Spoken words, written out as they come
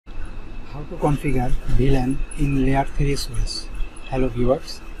How to configure VLAN in layer 3 switch. Hello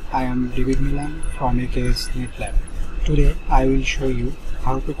viewers, I am David Milan from AKS Netlab. Today I will show you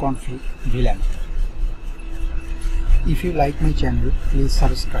how to configure VLAN. If you like my channel, please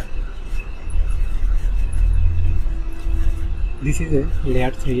subscribe. This is a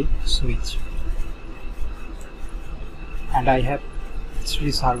layer 3 switch and I have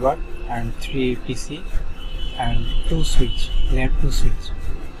 3 server and 3 PC and 2 switch, layer 2 switch.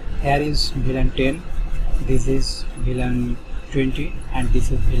 Here is VLAN 10, this is VLAN 20 and this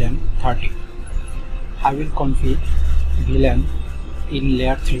is VLAN 30. I will configure VLAN in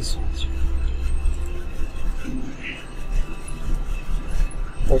layer 3 switch.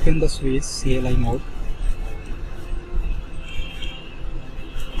 Open the switch CLI mode.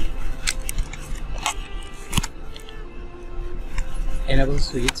 Enable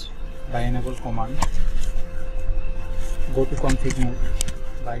switch by enable command. Go to config mode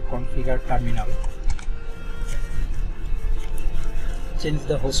by configure terminal. Change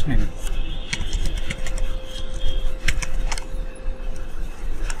the host name.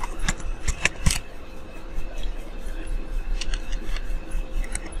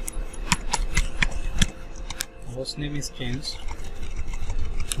 Host name is changed.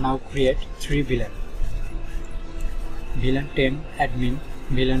 Now create 3 VLAN. VLAN 10 admin,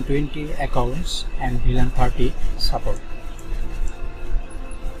 VLAN 20 accounts and VLAN 30 support.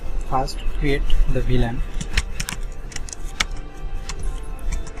 First create the VLAN.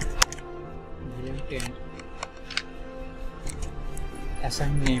 VLAN 10.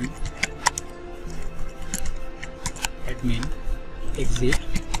 Assign name admin, exit.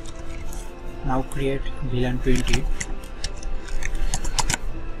 Now create VLAN 20.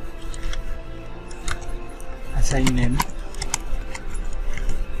 Assign name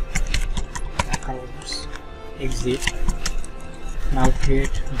accounts, exit. Now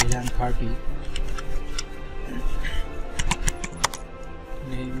create VLAN 30.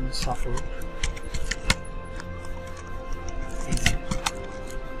 Name support, exit.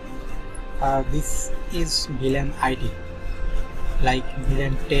 This is VLAN ID like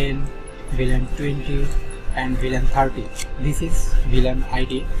VLAN 10, VLAN 20 and VLAN 30. This is VLAN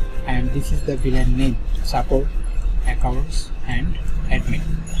ID and this is the VLAN name, support, accounts and admin.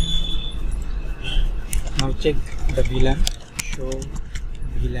 Now check the VLAN. Show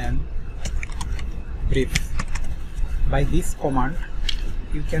VLAN brief. By this command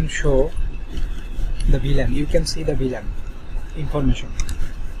you can show the VLAN, you can see the VLAN information.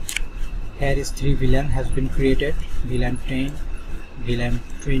 Here is 3 VLAN has been created, VLAN 10, VLAN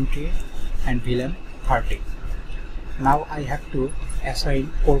 20 and VLAN 30. Now I have to assign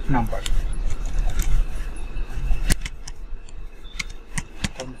port number.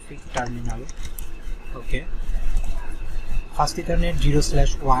 Config terminal. Okay. First Ethernet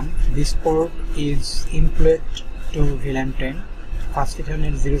 0/1. This port is input to VLAN 10. First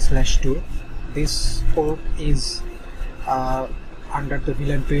Ethernet 0/2. This port is under the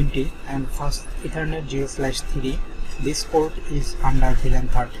VLAN 20 and first Ethernet 0/3. This port is under VLAN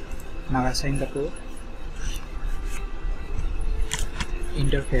 30. Now assign the port.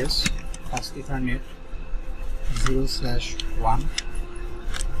 Interface first Ethernet 0/1.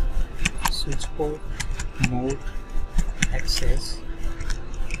 Switch port, mode, access,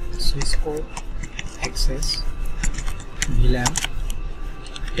 switch port, access, VLAN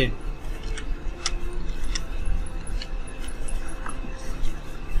 10.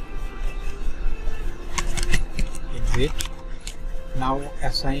 Exit. Now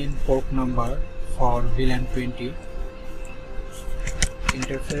assign port number for VLAN 20.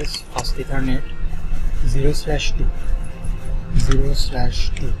 Interface first Ethernet 0/2.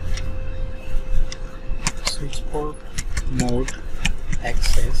 0/2. Switch port, mode,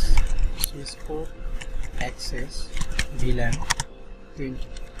 access, switch port, access, VLAN 20.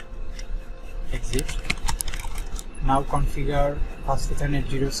 Exit. Now configure first Ethernet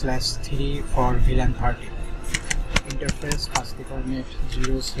 0/3 for VLAN 30. Interface first Ethernet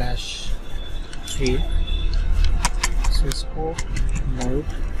 0/3. Switch port, mode,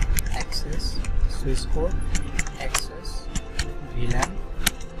 access, switch port, access, VLAN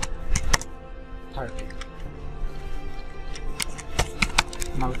 30.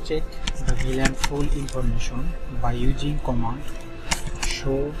 Now check the VLAN full information by using command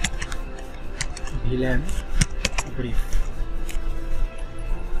show VLAN brief.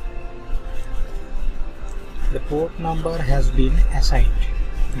 The port number has been assigned.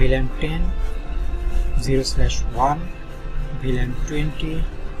 VLAN 10 0/1, VLAN 20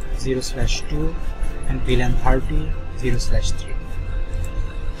 0/2 and VLAN 30 0/3.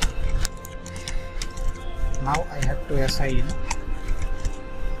 Now I have to assign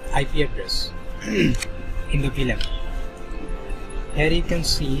IP address in the VLAN. Here you can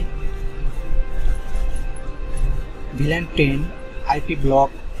see VLAN 10 IP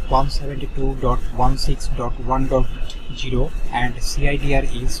block 172.16.1.0 and CIDR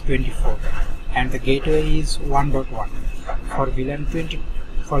is 24 and the gateway is 1.1. For VLAN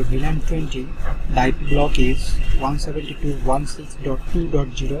 20, the IP block is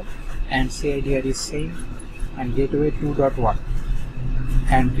 172.16.2.0 and CIDR is same and gateway 2.1,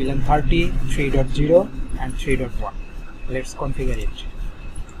 and VLAN 30 3.0 and 3.1. Let's configure it.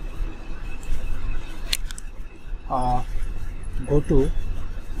 Go to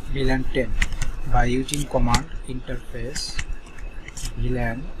VLAN 10 by using command interface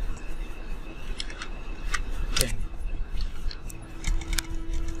VLAN 10.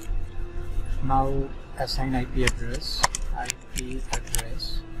 Now assign IP address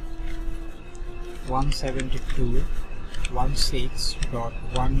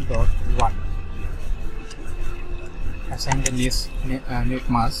 172.16.1.1. Assign the net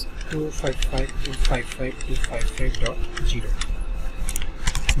mask 255.255.255.0.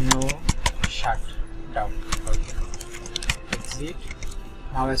 No shutdown. Okay. Exit.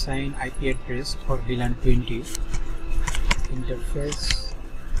 Now assign IP address for VLAN 20. Interface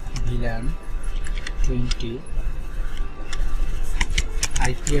VLAN 20.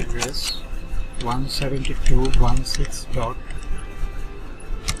 IP address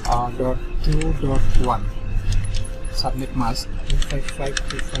 172.16.2.1. Subnet mask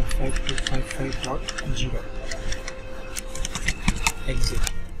 255.255.255.0. Exit.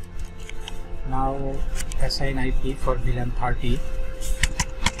 Now assign IP for VLAN 30.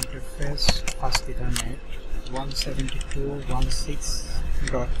 Interface fast Ethernet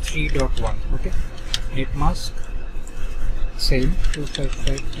 172.16.3.1. Okay. Net mask same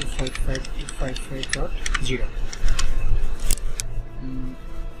 255.255.255.0.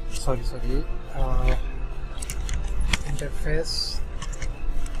 Sorry. Interface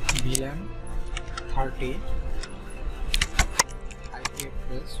VLAN 30. IP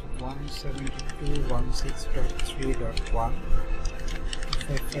address 172.16.3.1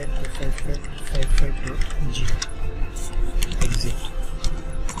 255.255.255.0. Exit.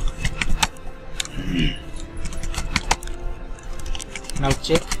 Now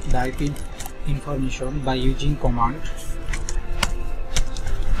check the IP information by using command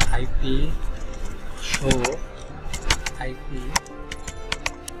IP show IP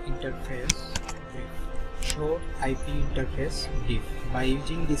interface diff. Show IP interface diff. By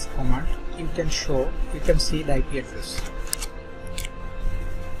using this command, you can see the IP address.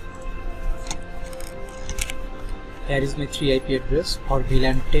 Here is my 3 IP address for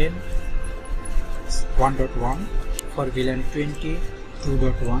VLAN 10 1.1, for VLAN 20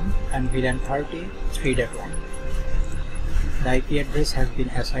 2.1 and VLAN 30 3.1. The IP address has been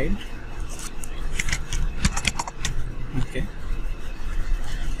assigned. Okay.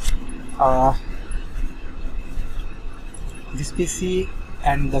 This PC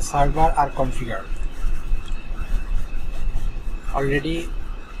and the server are configured. Already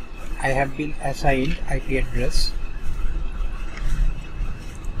I have been assigned IP address.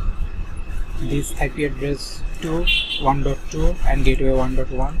 This IP address to 1.2 and gateway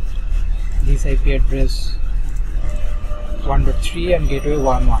 1.1. This IP address 1.3 and gateway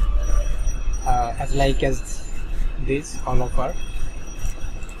 1.1. As this all over.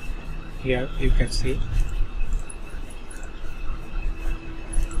 Here you can see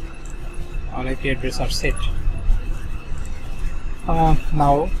all IP addresses are set.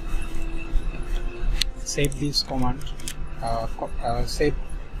 Now save this command, save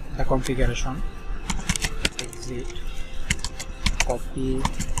the configuration, exit, copy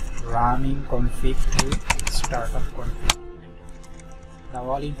running config to startup config. Now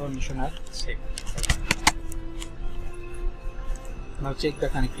all information are saved. Now check the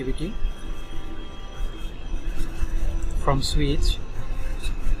connectivity from switch.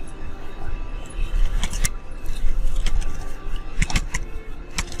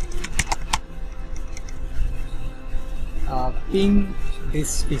 Ping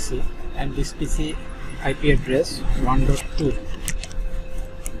this PC and this PC IP address 1.2.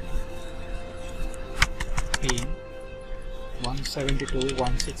 Ping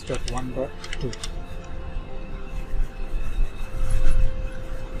 172.16.1.2.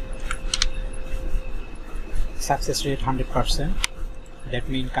 Success rate 100%. That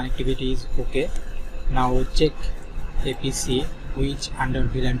means connectivity is okay. Now check a PC which under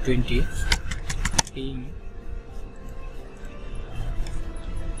VLAN 20. Ping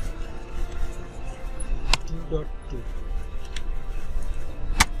 2.2.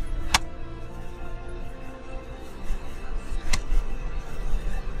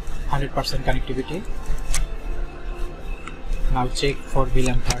 100% connectivity. Now check for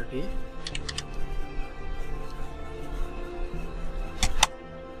VLAN 30.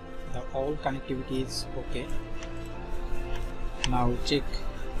 The all connectivity is okay. Now check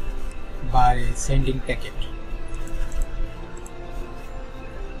by sending packet.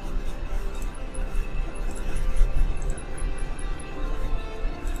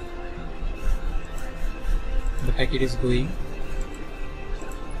 The packet is going.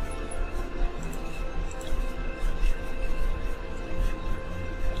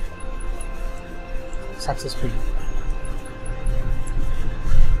 Successfully.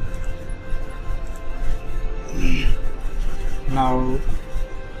 Now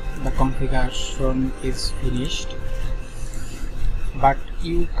the configuration is finished, but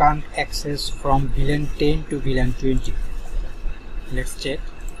you can't access from VLAN 10 to VLAN 20. Let's check.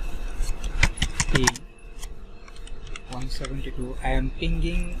 Ping 172. I am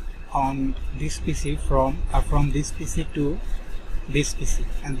pinging on this PC from this PC to this PC,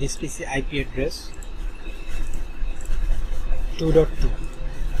 and this PC IP address 2.2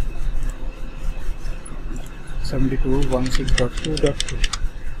 72.16.2.2.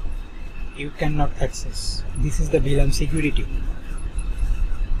 You cannot access. This is the VLAN security.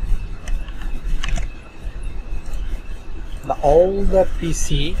 All the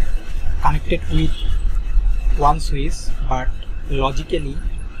PC connected with one switch, but logically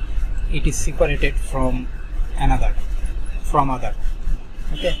it is separated from other.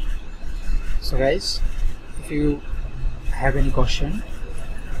 Okay. So guys, if you have any question,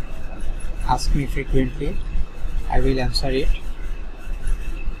 ask me frequently. I will answer it,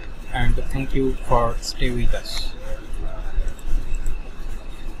 and thank you for stay with us.